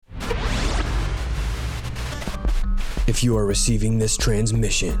If you are receiving this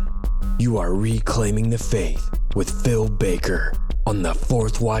transmission, you are reclaiming the faith with Phil Baker on the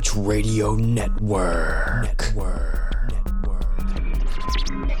Fourth Watch Radio Network.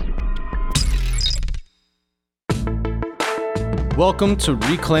 Welcome to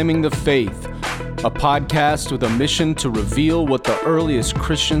Reclaiming the Faith, a podcast with a mission to reveal what the earliest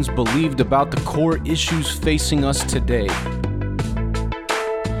Christians believed about the core issues facing us today.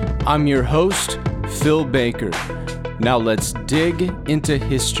 I'm your host, Phil Baker. Now let's dig into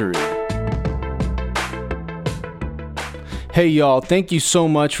history. Hey y'all, thank you so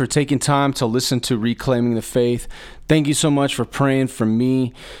much for taking time to listen to Reclaiming the Faith. Thank you so much for praying for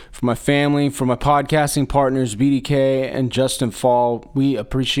me, for my family, for my podcasting partners, BDK and Justin Fall. We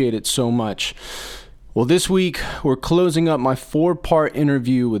appreciate it so much. Well, this week, we're closing up my 4-part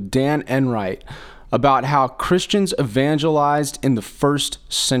interview with Dan Enright about how Christians evangelized in the first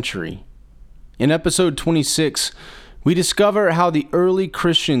century. In episode 26, we discover how the early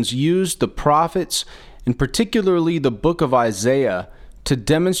Christians used the prophets, and particularly the book of Isaiah, to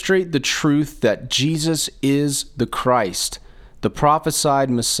demonstrate the truth that Jesus is the Christ, the prophesied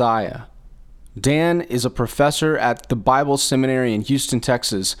Messiah. Dan is a professor at the Bible Seminary in Houston,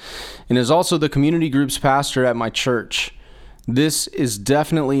 Texas, and is also the community group's pastor at my church. This is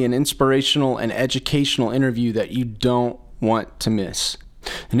definitely an inspirational and educational interview that you don't want to miss.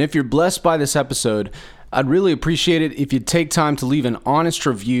 And if you're blessed by this episode, I'd really appreciate it if you'd take time to leave an honest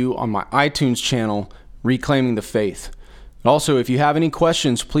review on my iTunes channel, Reclaiming the Faith. Also, if you have any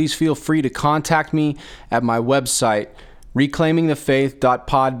questions, please feel free to contact me at my website,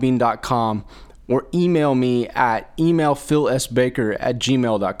 reclaimingthefaith.podbean.com, or email me at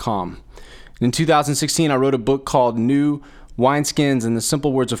emailphilsbaker@gmail.com. In 2016, I wrote a book called New Wineskins and the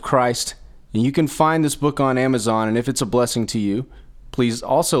Simple Words of Christ, and you can find this book on Amazon, and if it's a blessing to you, please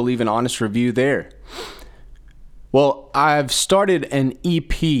also leave an honest review there. Well, I've started an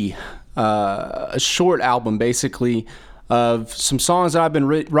EP, a short album basically, of some songs that I've been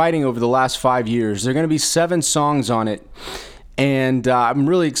writing over the last 5 years. There are going to be 7 songs on it, and I'm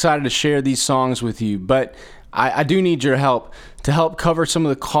really excited to share these songs with you, but I do need your help to help cover some of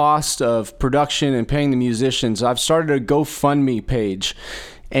the cost of production and paying the musicians. I've started a GoFundMe page,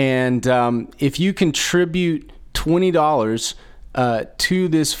 and if you contribute $20 to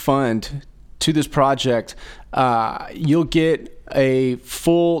this fund, to this project, you'll get a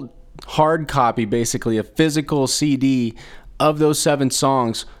full hard copy, basically a physical CD of those 7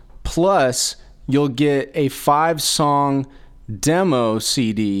 songs, plus you'll get a 5-song demo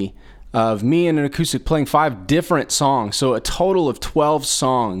CD of me and an acoustic playing 5 different songs, so a total of 12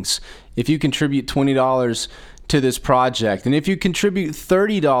 songs if you contribute $20 to this project. And if you contribute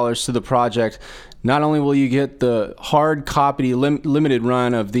 $30 to the project, not only will you get the hard copy limited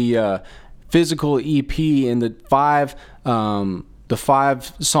run of the physical EP and the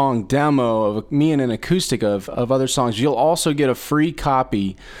 5-song demo of me and an acoustic of other songs, you'll also get a free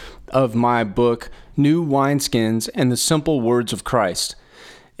copy of my book, New Wineskins and the Simple Words of Christ.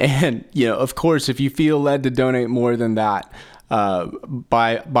 And, of course, if you feel led to donate more than that,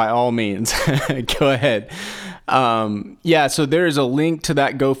 by all means, go ahead. So there is a link to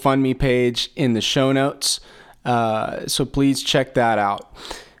that GoFundMe page in the show notes. So please check that out.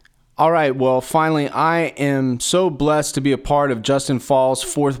 All right, well, finally, I am so blessed to be a part of Justin Fall's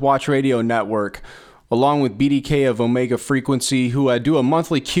Fourth Watch Radio Network, along with BDK of Omega Frequency, who I do a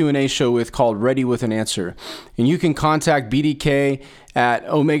monthly Q&A show with called Ready with an Answer. And you can contact BDK at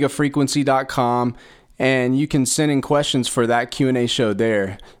omegafrequency.com, and you can send in questions for that Q&A show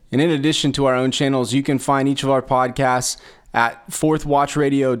there. And in addition to our own channels, you can find each of our podcasts at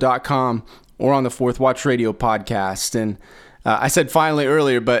fourthwatchradio.com or on the Fourth Watch Radio podcast. And I said finally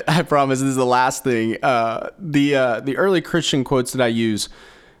earlier, but I promise this is the last thing. The early Christian quotes that I use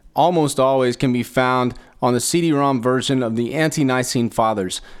almost always can be found on the CD-ROM version of the Ante-Nicene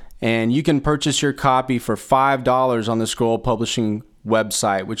Fathers. And you can purchase your copy for $5 on the Scroll Publishing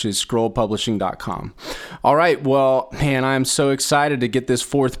website, which is scrollpublishing.com. All right, well, man, I'm so excited to get this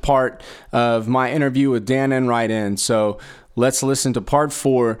 4th part of my interview with Dan Enright in. So let's listen to part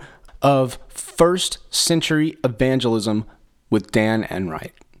 4 of First Century Evangelism with Dan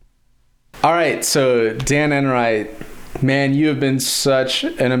Enright. All right, so Dan Enright, man, you have been such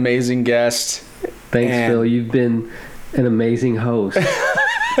an amazing guest. Thanks, Phil. You've been an amazing host.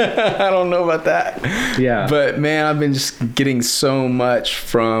 I don't know about that. Yeah. But man, I've been just getting so much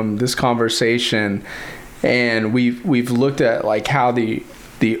from this conversation, and we've looked at like how the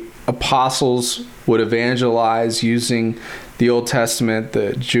apostles would evangelize using the Old Testament,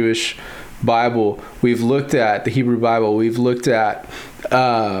 the Jewish Bible, we've looked at the Hebrew Bible, we've looked at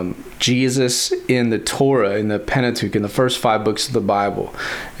Jesus in the Torah, in the Pentateuch, in the first 5 books of the Bible.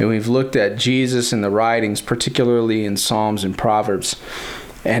 And we've looked at Jesus in the writings, particularly in Psalms and Proverbs.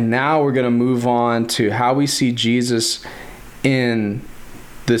 And now we're going to move on to how we see Jesus in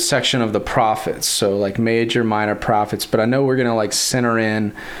the section of the prophets. So like major, minor prophets. But I know we're going to like center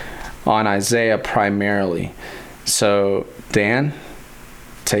in on Isaiah primarily. So Dan,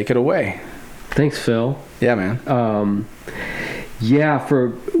 take it away. Thanks, Phil. Yeah, man.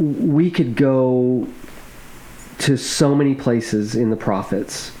 We could go to so many places in the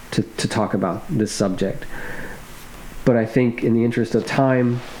prophets to talk about this subject. But I think in the interest of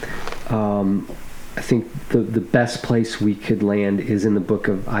time, I think the best place we could land is in the book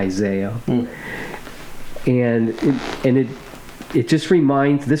of Isaiah. And it just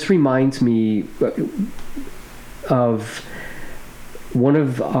reminds me of one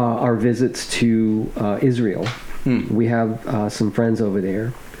of our visits to Israel. We have some friends over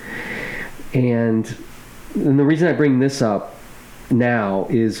there. And the reason I bring this up now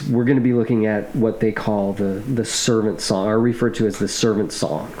is we're going to be looking at what they call the servant song, or referred to as the servant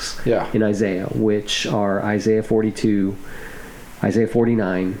songs in Isaiah, which are Isaiah 42, Isaiah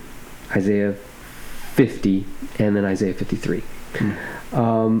 49, Isaiah 50, and then Isaiah 53.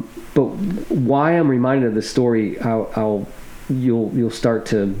 But why I'm reminded of this story, you'll start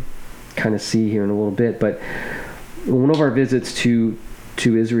to kind of see here in a little bit. But one of our visits to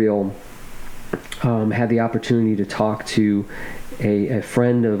Israel had the opportunity to talk to a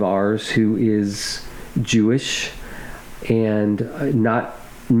friend of ours who is Jewish and not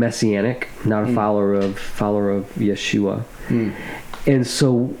messianic, not a follower of Yeshua. And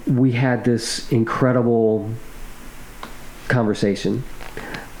so we had this incredible conversation.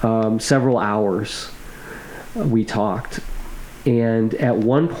 Several hours we talked. And at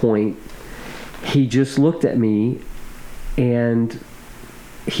one point, he just looked at me and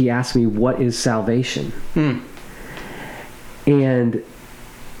he asked me, "What is salvation?" And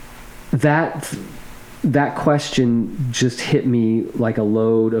that question just hit me like a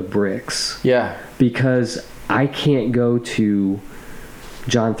load of bricks. Yeah. Because I can't go to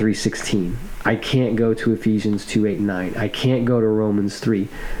John 3:16. I can't go to Ephesians 2:8-9. I can't go to Romans 3.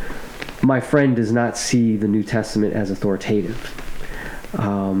 My friend does not see the New Testament as authoritative.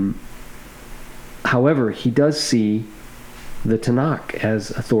 However, he does see the Tanakh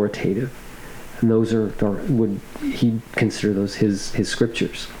as authoritative, and those he'd consider those his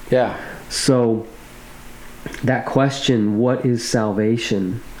scriptures. Yeah. So that question, what is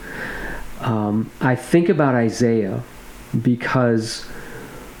salvation? I think about Isaiah because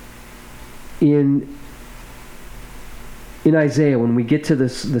in Isaiah, when we get to the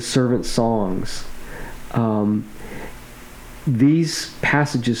servant songs, these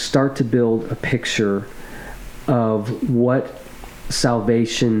passages start to build a picture of what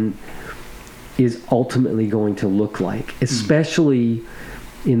salvation is ultimately going to look like, especially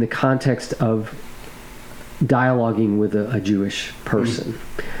in the context of dialoguing with a Jewish person.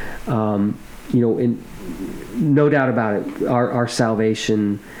 No doubt about it, our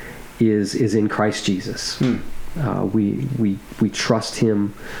salvation is in Christ Jesus. We trust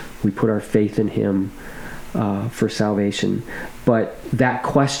Him. We put our faith in Him for salvation. But that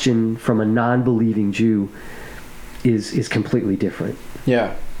question from a non-believing Jew is completely different.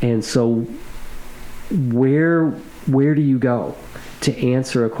 Yeah. And so where do you go to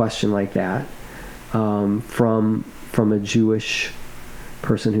answer a question like that from a Jewish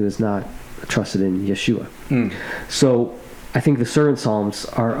person who is not trusted in Yeshua? So I think the servant psalms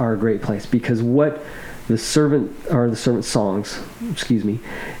are a great place, because what the servant songs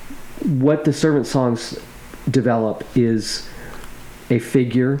develop is a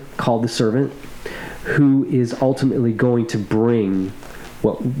figure called the servant who is ultimately going to bring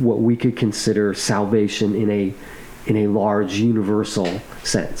what we could consider salvation in a large universal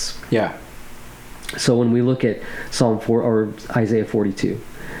sense. Yeah. So when we look at Psalm 4 or Isaiah 42,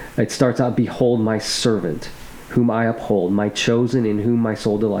 it starts out, "Behold my servant, whom I uphold, my chosen, in whom my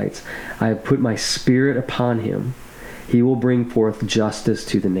soul delights. I have put my spirit upon him. He will bring forth justice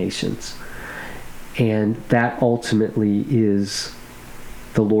to the nations." And that ultimately is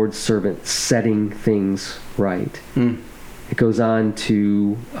the Lord's servant setting things right. It goes on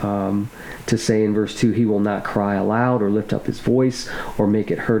to say in verse 2, "He will not cry aloud or lift up his voice or make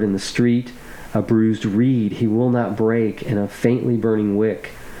it heard in the street. A bruised reed he will not break, and a faintly burning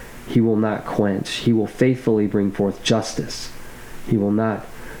wick he will not quench. He will faithfully bring forth justice. He will not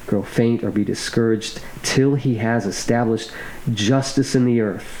grow faint or be discouraged till he has established justice in the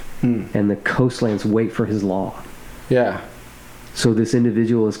earth, and the coastlands wait for his law." Yeah. So this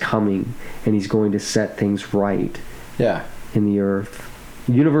individual is coming, and he's going to set things right Yeah. in the earth,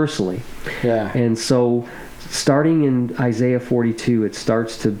 universally. Yeah. And so, starting in Isaiah 42, it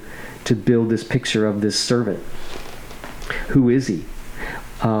starts to build this picture of this servant. Who is he?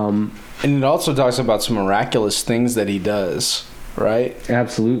 And it also talks about some miraculous things that he does, right?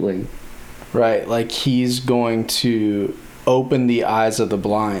 Absolutely. Right. Like he's going to open the eyes of the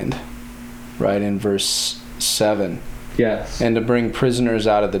blind, right, in verse 7. Yes. And to bring prisoners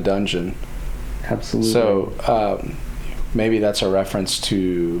out of the dungeon. Absolutely. So maybe that's a reference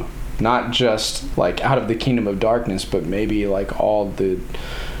to not just like out of the kingdom of darkness, but maybe like all the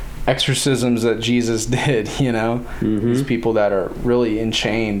exorcisms that Jesus did, you know, these people that are really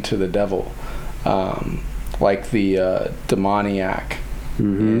enchained to the devil, like the demoniac,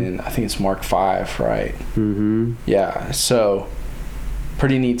 and I think it's Mark 5, right? Yeah, so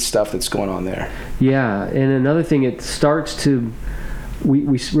pretty neat stuff that's going on there. Yeah, and another thing, it starts to, we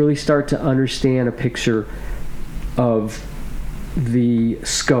really start to understand a picture of the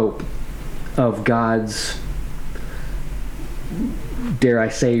scope of God's, dare I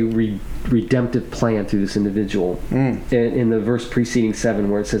say, redemptive plan through this individual. In the verse preceding 7,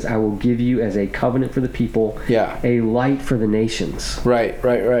 where it says, I will give you as a covenant for the people, a light for the nations.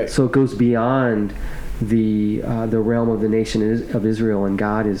 Right. So it goes beyond the realm of the nation of Israel, and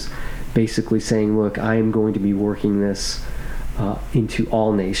God is basically saying, look, I am going to be working this into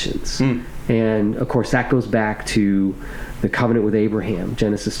all nations. And of course that goes back to the covenant with Abraham,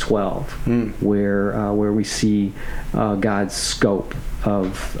 Genesis 12, where we see God's scope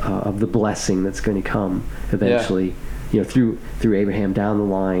of the blessing that's going to come eventually, through Abraham down the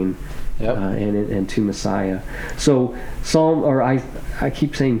line, and to Messiah. So I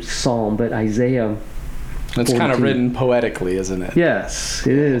keep saying Psalm, but Isaiah. It's 42. Kind of written poetically, isn't it? Yes,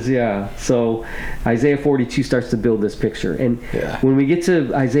 it is, yeah. So Isaiah 42 starts to build this picture. And when we get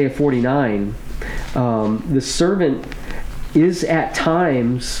to Isaiah 49, the servant is at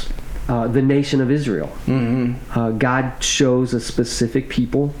times the nation of Israel. God chose a specific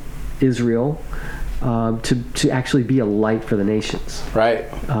people, Israel, to actually be a light for the nations. Right.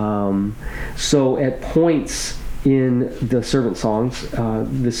 So at points in the servant songs,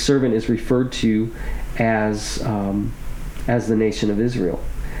 the servant is referred to as the nation of Israel,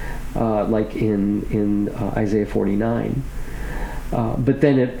 like in Isaiah 49. But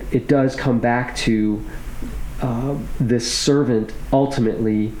then it does come back to this servant.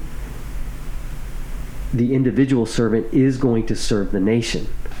 Ultimately, the individual servant is going to serve the nation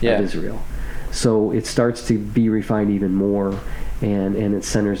of Israel. So it starts to be refined even more, and it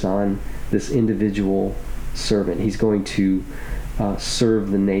centers on this individual servant. He's going to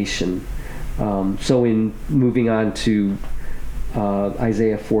serve the nation. So in moving on to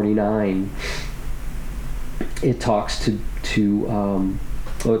Isaiah 49, it talks it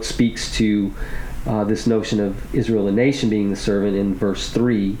speaks to this notion of Israel, the nation, being the servant in verse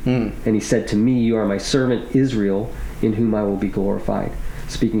 3. And he said to me, you are my servant Israel, in whom I will be glorified.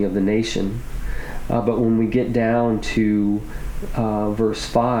 Speaking of the nation. But when we get down to verse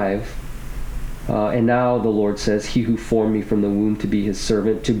 5, and now the Lord says, he who formed me from the womb to be his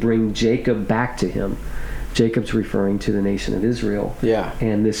servant, to bring Jacob back to him. Jacob's referring to the nation of Israel. Yeah.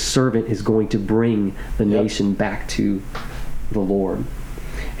 And this servant is going to bring the nation back to the Lord.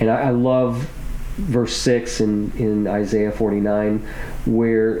 And I love verse 6 in Isaiah 49,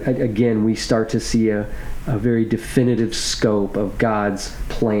 where, again, we start to see a very definitive scope of God's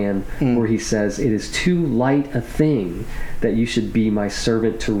plan, where he says, it is too light a thing that you should be my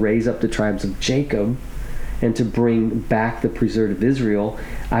servant to raise up the tribes of Jacob and to bring back the preserved of Israel.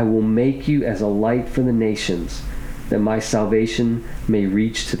 I will make you as a light for the nations, that my salvation may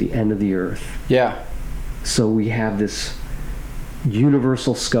reach to the end of the earth. Yeah. So we have this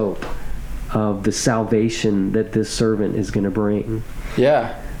universal scope of the salvation that this servant is going to bring.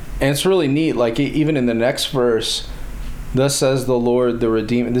 Yeah. And it's really neat. Like, even in the next verse, thus says the Lord, the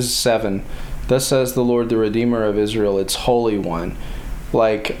Redeemer. This is 7. Thus says the Lord, the Redeemer of Israel, its Holy One.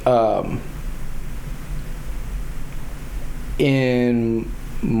 Like, in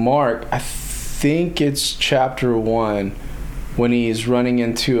Mark, I think it's chapter 1, when he's running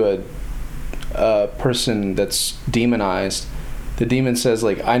into a person that's demonized, the demon says,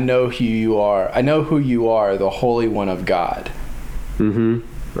 like, I know who you are. I know who you are, the Holy One of God.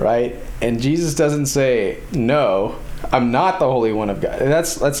 Right? And Jesus doesn't say, no, I'm not the Holy One of God.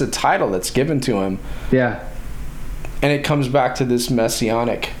 That's a title that's given to him. Yeah. And it comes back to this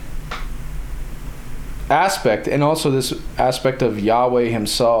messianic aspect, and also this aspect of Yahweh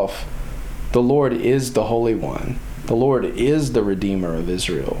himself. The Lord is the Holy One. The Lord is the Redeemer of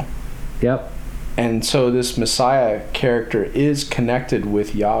Israel. Yep. And so this Messiah character is connected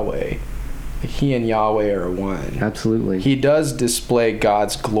with Yahweh. He and Yahweh are one. Absolutely. He does display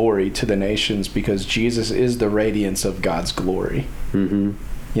God's glory to the nations because Jesus is the radiance of God's glory. Mm-hmm.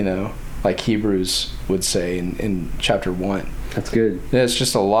 You know, like Hebrews would say in chapter 1. That's good. There's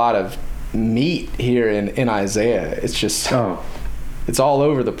just a lot of meat here in Isaiah. It's just, it's all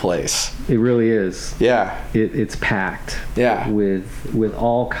over the place. It really is. Yeah. It's packed. Yeah. With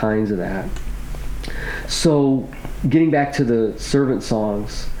all kinds of that. So, getting back to the servant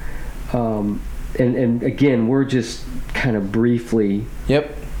songs, and again, we're just kind of briefly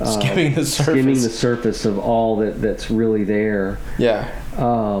skimming the surface. Skimming the surface of all that's really there. Yeah.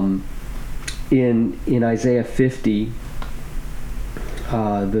 In Isaiah 50,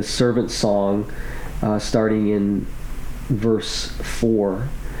 the servant song, starting in verse 4,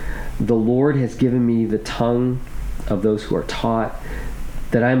 the Lord has given me the tongue of those who are taught,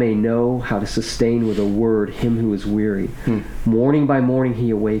 that I may know how to sustain with a word him who is weary. Morning by morning he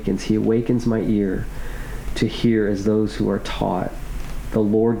awakens my ear to hear as those who are taught. The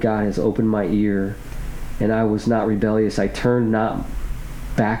Lord God has opened my ear, and I was not rebellious. I turned not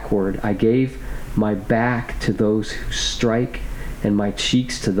backward. I gave my back to those who strike, and my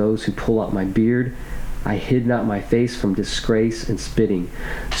cheeks to those who pull out my beard. I hid not my face from disgrace and spitting.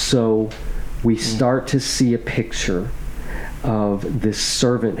 So we start to see a picture of this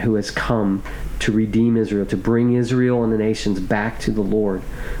servant who has come to redeem Israel, to bring Israel and the nations back to the Lord.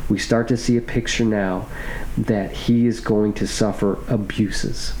 We start to see a picture now that he is going to suffer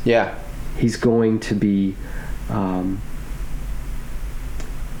abuses. Yeah. He's going to be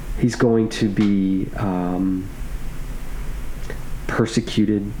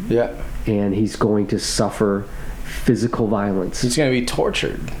persecuted. Yeah. And he's going to suffer physical violence. He's going to be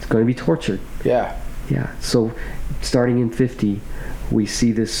tortured. He's going to be tortured. Yeah. Yeah. So starting in 50, we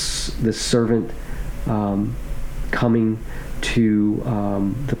see this servant coming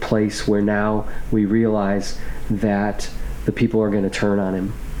to the place where now we realize that the people are going to turn on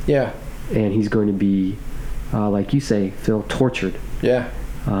him. Yeah. And he's going to be, like you say, Phil, tortured. Yeah.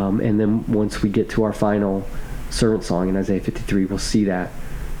 And then once we get to our final servant song in Isaiah 53, we'll see that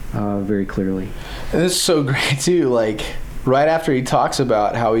very clearly. And this is so great too. Like right after he talks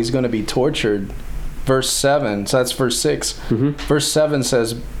about how he's going to be tortured, verse 7, so that's verse 6. Mm-hmm. Verse 7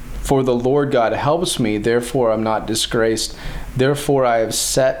 says, "For the Lord God helps me, therefore I'm not disgraced. Therefore I have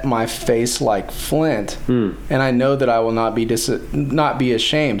set my face like flint, and I know that I will not be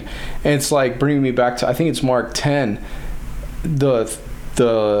ashamed." And it's like bringing me back to, I think it's Mark 10,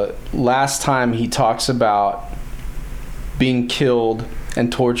 the last time he talks about being killed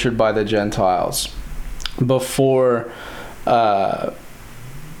and tortured by the Gentiles before the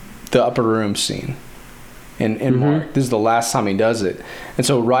upper room scene in Mark. This is the last time he does it. And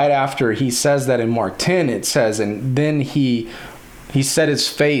so right after he says that in Mark 10, it says, and then he set his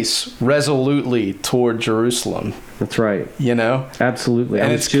face resolutely toward Jerusalem. That's right. You know? Absolutely. And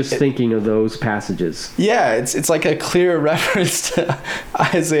I was just thinking of those passages. Yeah, it's like a clear reference to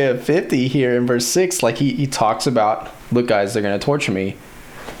Isaiah 50 here in verse 6. Like he talks about, look guys, they're going to torture me.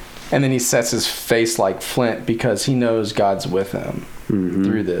 And then he sets his face like flint because he knows God's with him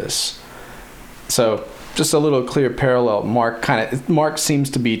through this. So just a little clear parallel. Mark seems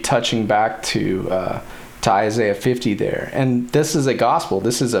to be touching back to Isaiah 50 there. And this is a gospel.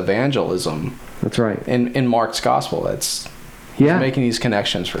 This is evangelism. That's right. In Mark's gospel, he's making these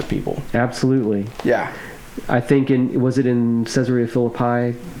connections for people. Absolutely. Yeah. I think was it in Caesarea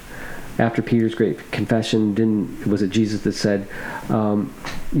Philippi, after Peter's great confession, was it Jesus that said,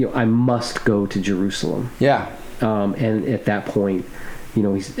 I must go to Jerusalem? Yeah. And at that point,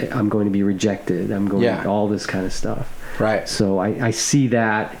 I'm going to be rejected. I'm going to all this kind of stuff. Right. So I see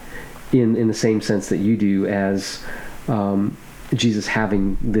that in the same sense that you do, as Jesus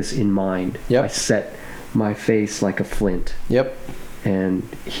having this in mind. Yep. I set my face like a flint. Yep. And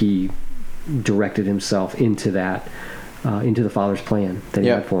he directed himself into that, into the Father's plan that he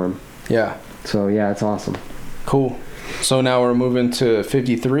had for him. Yeah. So it's awesome. Cool. So now we're moving to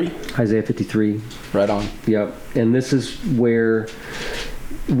 53. Isaiah 53. Right on. Yep. And this is where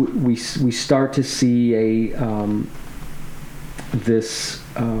we start to see this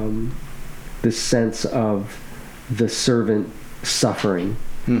sense of the servant suffering.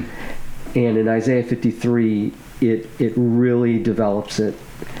 And in Isaiah 53, it really develops it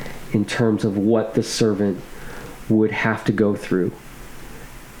in terms of what the servant would have to go through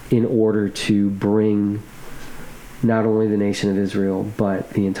in order to bring not only the nation of Israel,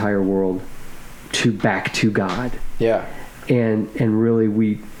 but the entire world back to God. Yeah. And really,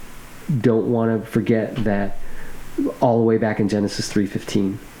 we don't want to forget that all the way back in Genesis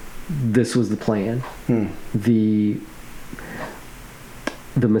 3:15, this was the plan. The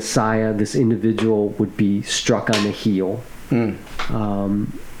Messiah, this individual, would be struck on the heel. And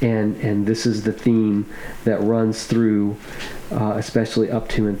this is the theme that runs through, especially up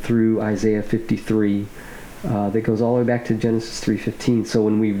to and through Isaiah 53, that goes all the way back to Genesis 3:15. So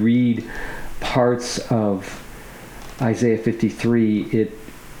when we read parts of Isaiah 53,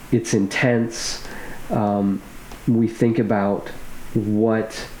 it's intense. We think about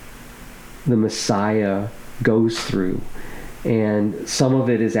what the Messiah goes through, and some of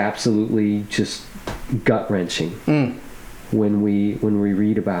it is absolutely just gut-wrenching when we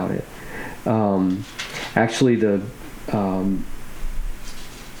read about it. Actually, the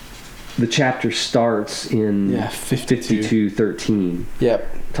chapter starts in 52:13.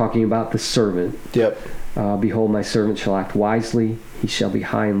 Yep. Talking about the servant. Yep. Behold, my servant shall act wisely. He shall be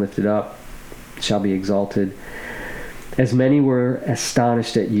high and lifted up, shall be exalted. As many were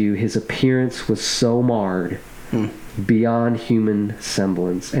astonished at you, his appearance was so marred beyond human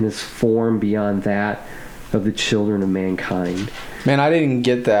semblance, and his form beyond that of the children of mankind. Man, I didn't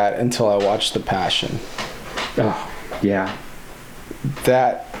get that until I watched The Passion. Oh, yeah.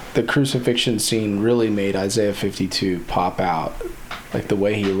 The crucifixion scene really made Isaiah 52 pop out. Like the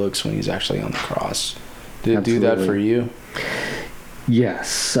way he looks when he's actually on the cross. Did it do that for you?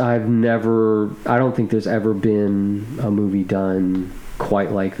 Yes. I don't think there's ever been a movie done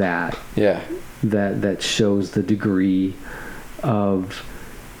quite like that. Yeah. That shows the degree of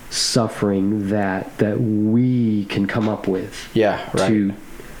suffering that we can come up with. Yeah, right.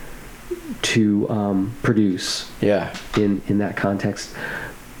 To produce. Yeah. In that context.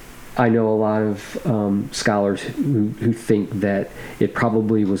 I know a lot of scholars who think that it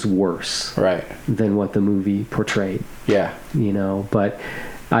probably was worse than what the movie portrayed. Yeah. But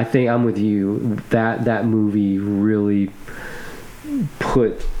I think I'm with you. That movie really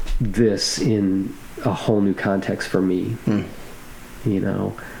put this in a whole new context for me. I think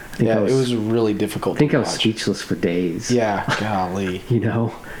it was really difficult. I think I was speechless for days. Yeah, golly.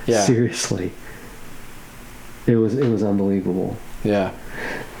 Yeah. Seriously. It was unbelievable. Yeah.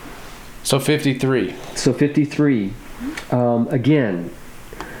 So 53. Again,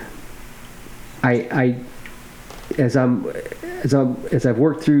 as I've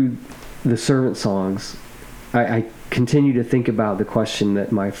worked through the servant songs, I continue to think about the question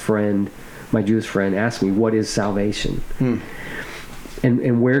that my Jewish friend asked me: what is salvation?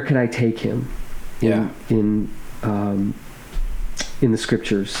 And where can I take him? In the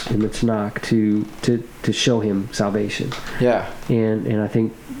scriptures, in the Tanakh, to show him salvation. Yeah. And I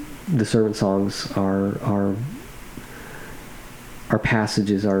think the servant songs are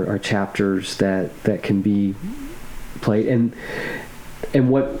passages, are chapters that can be played. And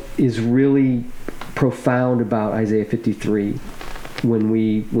what is really profound about Isaiah 53, when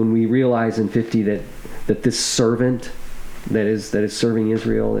we realize in 50 that this servant that is serving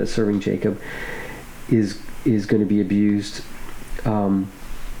Israel, that is serving Jacob, is going to be abused.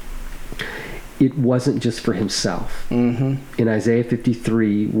 It wasn't just for himself. In Isaiah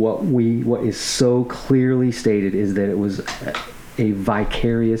 53, what is so clearly stated is that it was a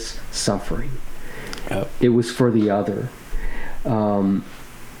vicarious suffering. Yep. It was for the other. When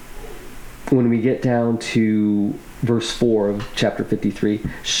we get down to verse 4 of chapter 53,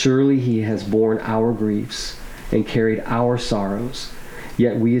 surely he has borne our griefs and carried our sorrows,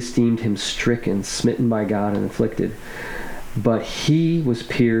 yet we esteemed him stricken, smitten by God, and afflicted. But he was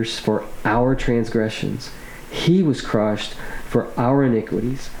pierced for our transgressions. He was crushed for our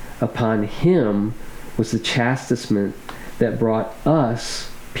iniquities. Upon him was the chastisement that brought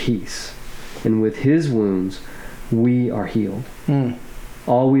us peace. And with his wounds we are healed.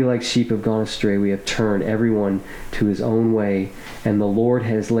 All we like sheep have gone astray. We have turned everyone to his own way. And the Lord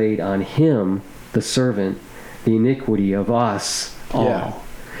has laid on him, the servant, the iniquity of us all. Yeah.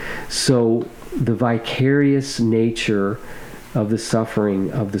 So the vicarious nature of the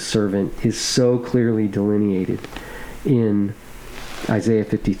suffering of the servant is so clearly delineated in Isaiah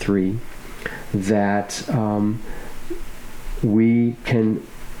 53 that we can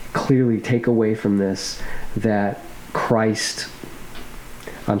clearly take away from this that Christ,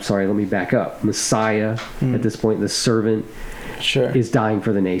 let me back up, Messiah, at this point, the servant, is dying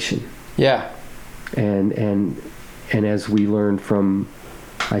for the nation. Yeah. And as we learned from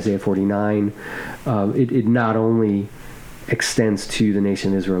Isaiah 49, it not only extends to the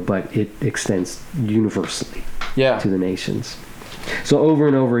nation of Israel, but it extends universally to the nations. So over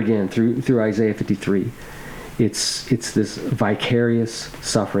and over again through Isaiah 53, it's this vicarious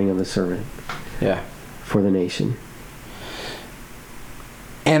suffering of the servant for the nation.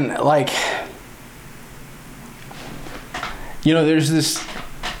 And there's this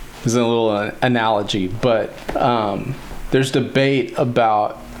This is a little analogy, but there's debate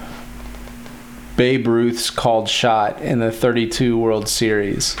about Babe Ruth's called shot in the 32 World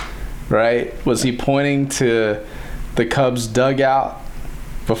Series, right? Was he pointing to the Cubs dugout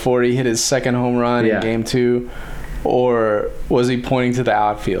before he hit his second home run in Game 2, or was he pointing to the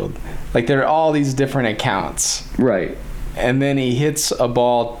outfield? Like, there are all these different accounts. Right. And then he hits a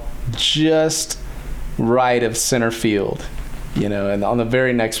ball just right of center field, and on the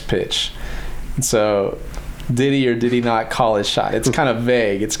very next pitch. And so did he or did he not call his shot? It's kind of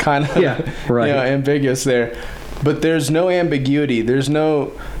vague. It's kind of ambiguous there. But there's no ambiguity. There's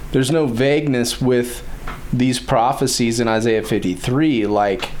no vagueness with these prophecies in Isaiah 53.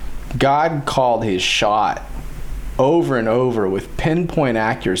 Like, God called his shot over and over with pinpoint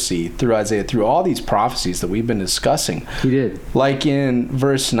accuracy through Isaiah, through all these prophecies that we've been discussing. He did. Like in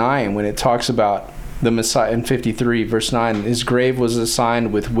verse 9, when it talks about the Messiah in 53, verse 9, his grave was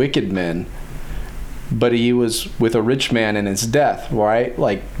assigned with wicked men, but he was with a rich man in his death, right?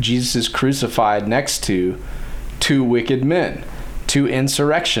 Like, Jesus is crucified next to two wicked men, two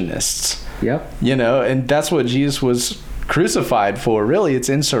insurrectionists. Yep. And that's what Jesus was crucified for. Really, it's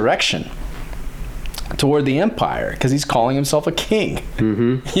insurrection toward the empire, because he's calling himself a king.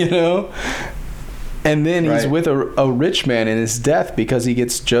 Mm-hmm. And then he's with a rich man in his death because he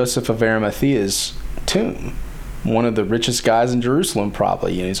gets Joseph of Arimathea's tomb, one of the richest guys in Jerusalem,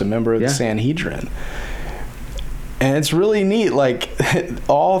 probably. He's a member of the Sanhedrin. And it's really neat, like,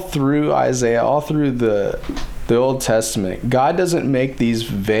 all through Isaiah, all through the Old Testament, God doesn't make these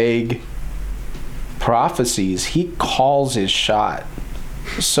vague prophecies. He calls his shot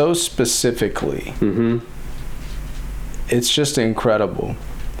so specifically. Mm-hmm. It's just incredible.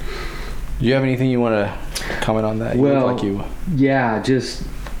 Do you have anything you want to comment on that? Yeah, just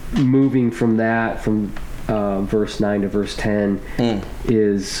moving from that, from verse 9 to verse 10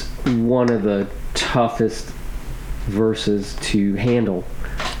 is one of the toughest verses to handle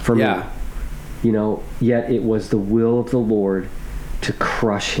for me. Yet it was the will of the Lord to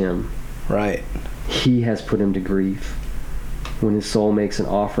crush him. Right. He has put him to grief. When his soul makes an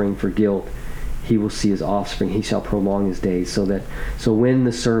offering for guilt, he will see his offspring. He shall prolong his days. So when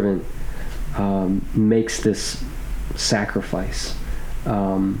the servant makes this sacrifice,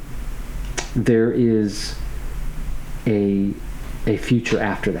 there is a future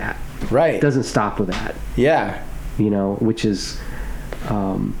after that. Right. It doesn't stop with that. Yeah. Which is...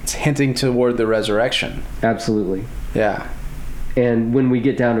 it's hinting toward the resurrection. Absolutely. Yeah. And when we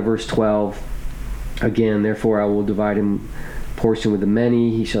get down to verse 12, again, therefore I will divide him portion with the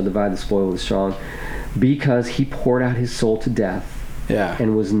many, he shall divide the spoil with the strong, because he poured out his soul to death,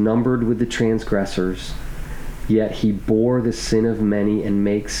 and was numbered with the transgressors, yet he bore the sin of many and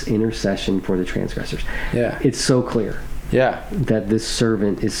makes intercession for the transgressors. Yeah. It's so clear. Yeah. That this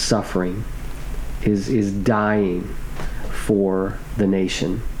servant is suffering, is dying for the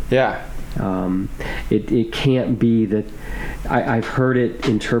nation. Yeah. It can't be that I've heard it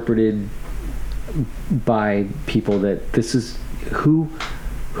interpreted by people that this is who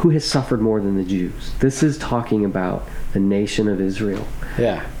has suffered more than the Jews. This is talking about the nation of Israel.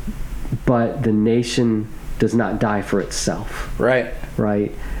 Yeah. But the nation does not die for itself. Right.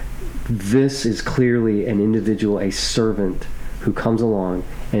 Right. This is clearly an individual, a servant who comes along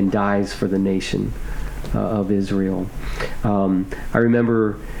and dies for the nation of Israel. I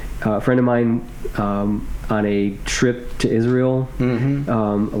remember a friend of mine on a trip to Israel. Mm-hmm.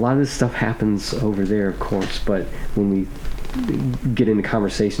 A lot of this stuff happens over there, of course, but when we get into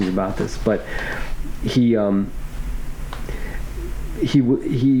conversations about this, but he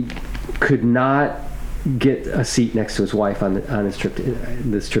could not get a seat next to his wife on this trip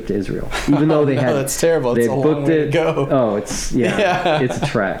to Israel, even though they had that's terrible. It's a booked long way to go. Oh, it's it's a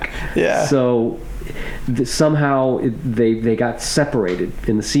trek. Yeah. So somehow they got separated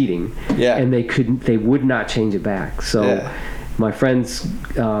in the seating, and they would not change it back. So my friend's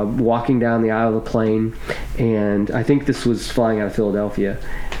walking down the aisle of the plane, and I think this was flying out of Philadelphia,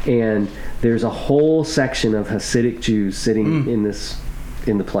 and there's a whole section of Hasidic Jews sitting in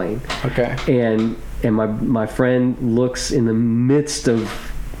the plane. Okay. And my friend looks in the midst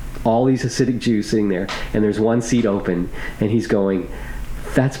of all these Hasidic Jews sitting there, and there's one seat open, and he's going,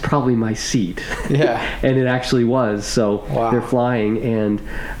 that's probably my seat. Yeah. And it actually was. So they're flying, and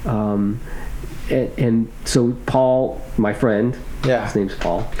so Paul, my friend, his name's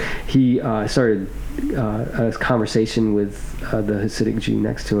Paul, he started a conversation with the Hasidic Jew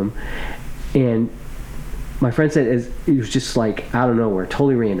next to him, and my friend said it was just like out of nowhere,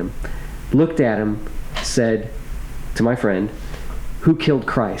 totally random, looked at him, said to my friend, "Who killed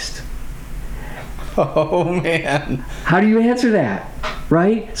Christ?" Oh man. How do you answer that?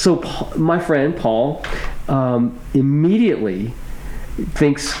 right? So my friend Paul immediately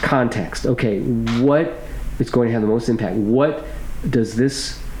thinks context. Okay, what is going to have the most impact? What does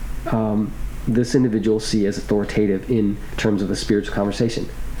this this individual see as authoritative in terms of a spiritual conversation?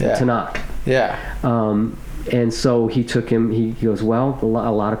 Yeah. Tanakh. Yeah. And so he took him. He goes, well, a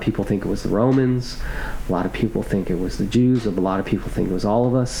lot of people think it was the Romans. A lot of people think it was the Jews. A lot of people think it was all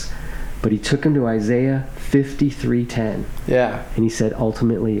of us. But he took him to Isaiah 53:10. Yeah. And he said,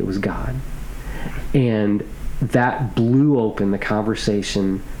 ultimately, it was God. And that blew open the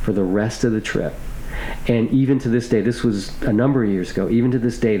conversation for the rest of the trip. And even to this day, this was a number of years ago, even to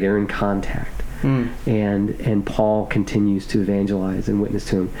this day, they're in contact. And Paul continues to evangelize and witness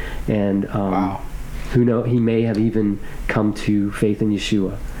to him. And Wow. who knows, he may have even come to faith in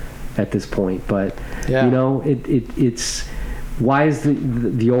Yeshua at this point. But, Yeah. you know, it's why is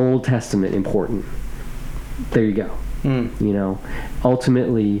the Old Testament important? There you go. You know,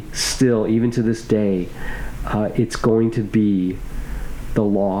 ultimately, still, even to this day, it's going to be the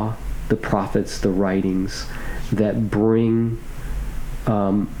law, the prophets, the writings that bring,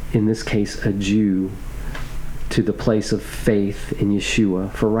 in this case, a Jew to the place of faith in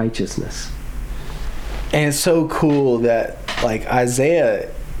Yeshua for righteousness. And it's so cool that, like, Isaiah,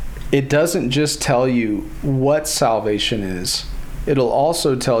 it doesn't just tell you what salvation is. It'll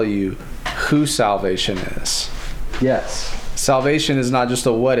also tell you who salvation is. Yes. Salvation is not just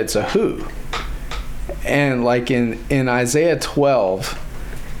a what, it's a who. And like in Isaiah 12,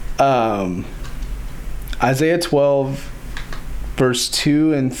 Isaiah 12, verse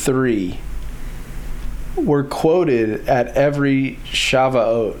 2 and 3 were quoted at every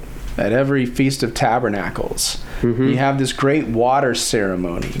Shavuot, at every Feast of Tabernacles. You have this great water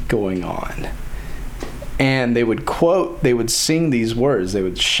ceremony going on. And they would sing these words, they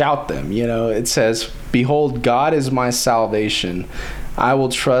would shout them. You know, it says, "Behold, God is my salvation. I will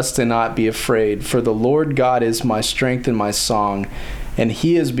trust and not be afraid, for the Lord God is my strength and my song, and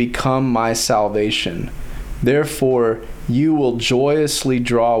he has become my salvation. Therefore, you will joyously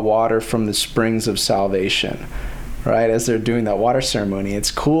draw water from the springs of salvation." Right, as they're doing that water ceremony.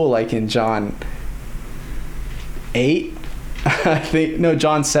 It's cool, like in John 8,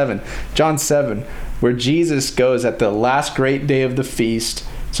 John 7, where Jesus goes at the last great day of the feast.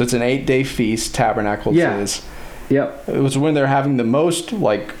 So it's an 8-day feast, Tabernacles is. Yep. It was when they're having the most,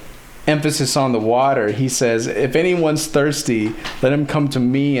 like, emphasis on the water. He says, "If anyone's thirsty, let him come to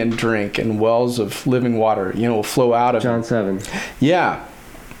me and drink, and wells of living water, will flow out of John 7. Yeah.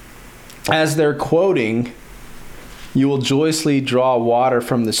 As they're quoting, "You will joyously draw water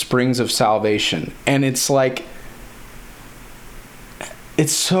from the springs of salvation." And it's like,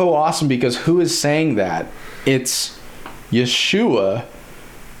 it's so awesome, because who is saying that? It's Yeshua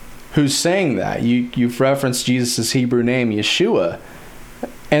who's saying that. You've referenced Jesus' Hebrew name, Yeshua.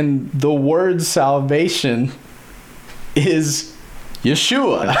 And the word salvation is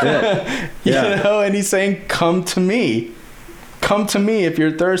Yeshua. That's it. Yeah. And he's saying, come to me. Come to me if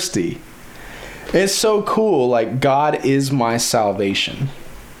you're thirsty. It's so cool. Like, God is my salvation.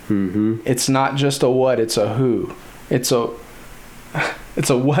 It's not just a what, it's a who. It's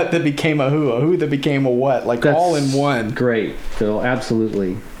a what that became a who that became a what. Like, that's all in one. Great, Phil.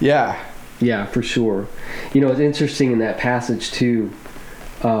 Absolutely. Yeah. Yeah, for sure. It's interesting in that passage too.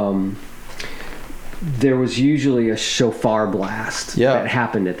 There was usually a shofar blast that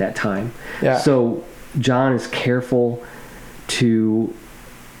happened at that time. Yeah. So John is careful to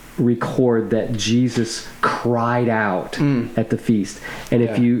record that Jesus cried out at the feast. And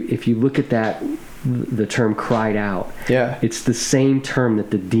if you look at that, the term cried out, it's the same term that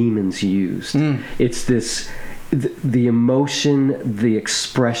the demons used. It's this, the emotion, the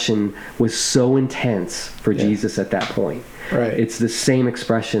expression was so intense for Jesus at that point. Right. It's the same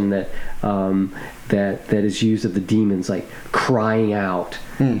expression that that is used of the demons, like crying out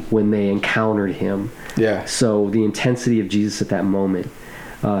when they encountered him. Yeah. So the intensity of Jesus at that moment,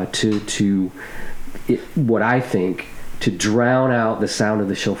 what I think, to drown out the sound of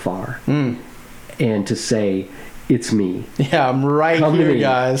the shofar, and to say, "It's me." Yeah, I'm right Come here, to me.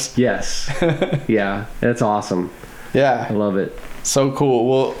 guys. Yes. Yeah, that's awesome. Yeah. I love it. So cool.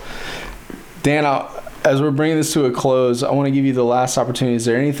 Well, Dan, as we're bringing this to a close, I want to give you the last opportunity. Is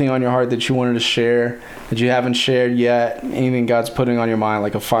there anything on your heart that you wanted to share that you haven't shared yet? Anything God's putting on your mind,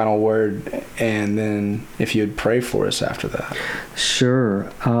 like a final word? And then if you'd pray for us after that. Sure.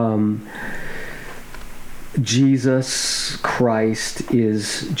 Jesus Christ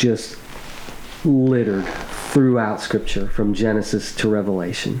is just littered throughout Scripture, from Genesis to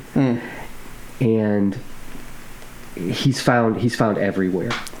Revelation. And he's found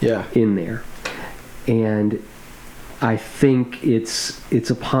everywhere. Yeah. In there. And I think it's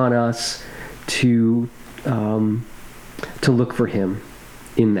upon us to look for him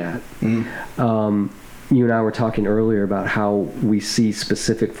in that. You and I were talking earlier about how we see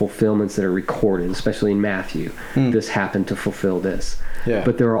specific fulfillments that are recorded, especially in Matthew. This happened to fulfill this. Yeah.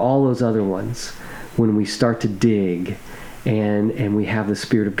 But there are all those other ones when we start to dig and we have the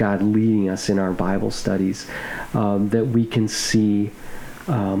Spirit of God leading us in our Bible studies, that we can see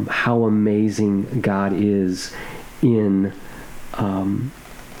how amazing God is in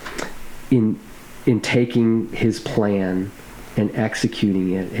taking his plan and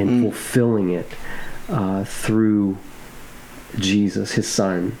executing it and fulfilling it through Jesus, his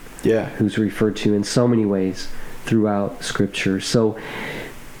son, who's referred to in so many ways throughout Scripture. So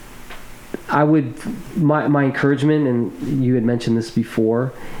I would, my encouragement, and you had mentioned this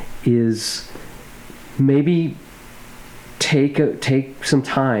before, is maybe take some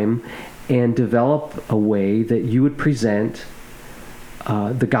time and develop a way that you would present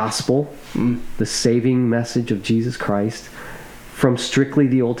the gospel, the saving message of Jesus Christ, from strictly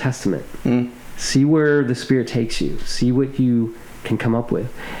the Old Testament. See where the Spirit takes you. See what you can come up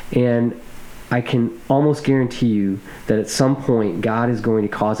with. And I can almost guarantee you that at some point God is going to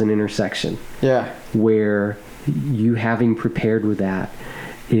cause an intersection. Where you, having prepared with that,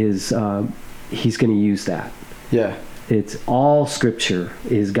 is he's going to use that. It's all Scripture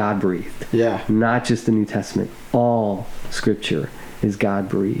is God-breathed. Not just the New Testament. All Scripture is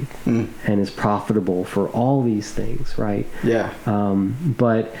God-breathed and is profitable for all these things, right?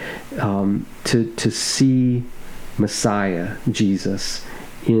 But to see Messiah, Jesus,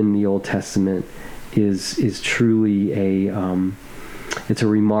 in the Old Testament is truly it's a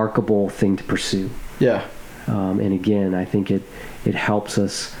remarkable thing to pursue. And again, I think it helps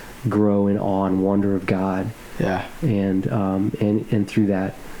us grow in awe and wonder of God. And through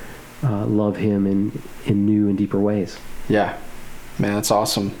that, love him in new and deeper ways. Man, that's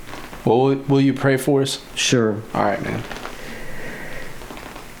awesome. Well, will you pray for us? Sure. All right, man.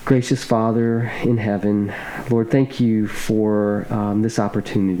 Gracious Father in heaven, Lord, thank you for this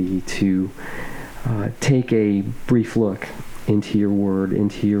opportunity to take a brief look into your word,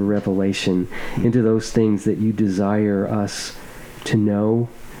 into your revelation, into those things that you desire us to know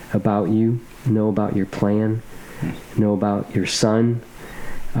about you, know about your plan, know about your Son.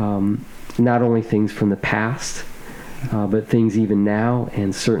 Not only things from the past, but things even now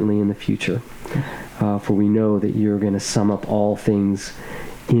and certainly in the future. For we know that you're going to sum up all things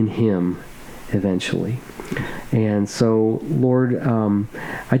in him eventually. And so, Lord,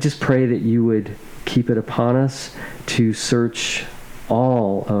 I just pray that you would keep it upon us to search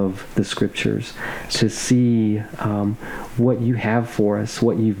all of the Scriptures, to see what you have for us,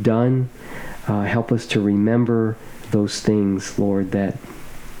 what you've done. Help us to remember those things, Lord, that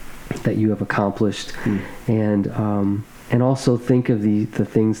you have accomplished, and also think of the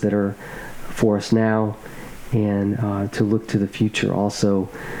things that are for us now, and to look to the future also,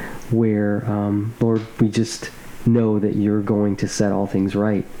 where, Lord, we just know that you're going to set all things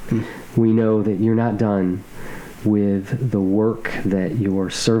right. We know that you're not done with the work that your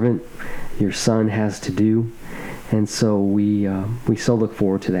servant, your Son, has to do, and so we so look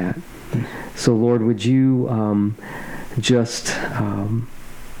forward to that. So, Lord, would you just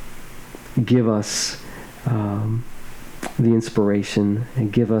give us the inspiration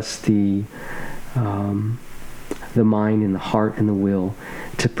and give us the mind and the heart and the will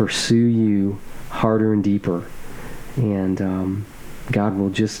to pursue you harder and deeper. And God, will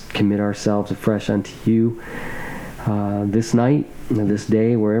just commit ourselves afresh unto you this night, this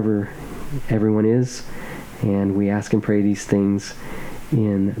day, wherever everyone is. And we ask and pray these things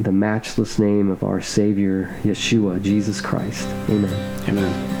in the matchless name of our Savior, Yeshua, Jesus Christ. Amen.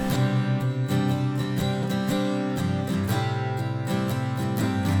 Amen.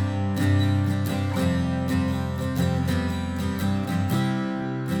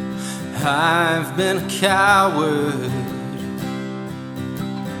 I've been a coward,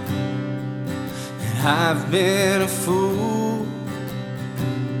 and I've been a fool.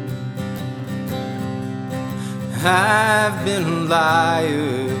 I've been a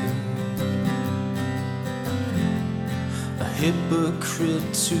liar, a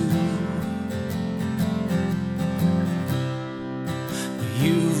hypocrite too. But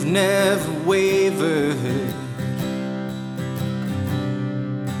you've never wavered,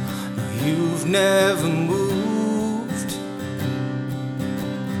 you've never moved.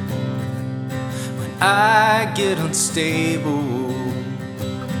 When I get unstable,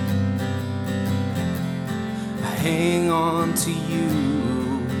 I hang on to you.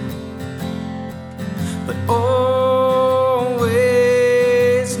 But always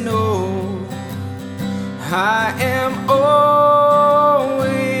know I am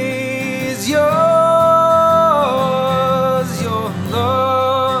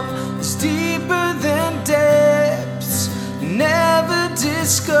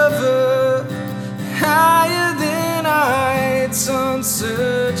discover, higher than heights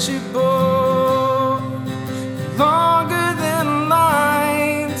unsearchable, longer than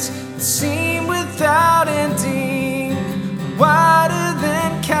lines that seem without ending, wider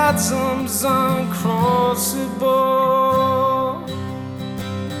than chasms uncrossable.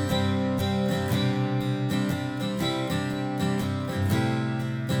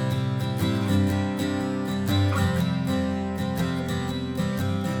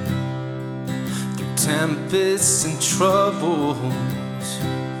 Tempests and troubles,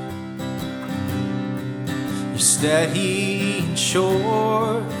 you're steady and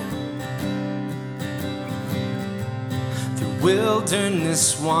sure. Through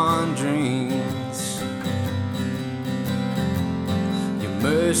wilderness wanderings, your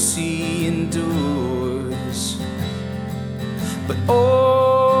mercy endures. But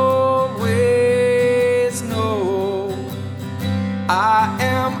always know I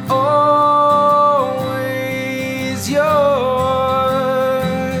am always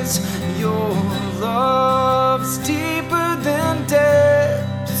yours. Your love's deeper than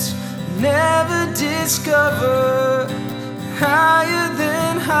depths, never discovered, higher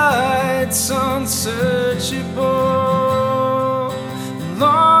than heights unsearchable,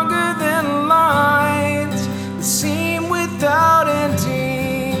 longer than lines that seem without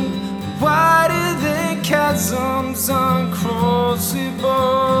ending, wider than chasms uncrossable.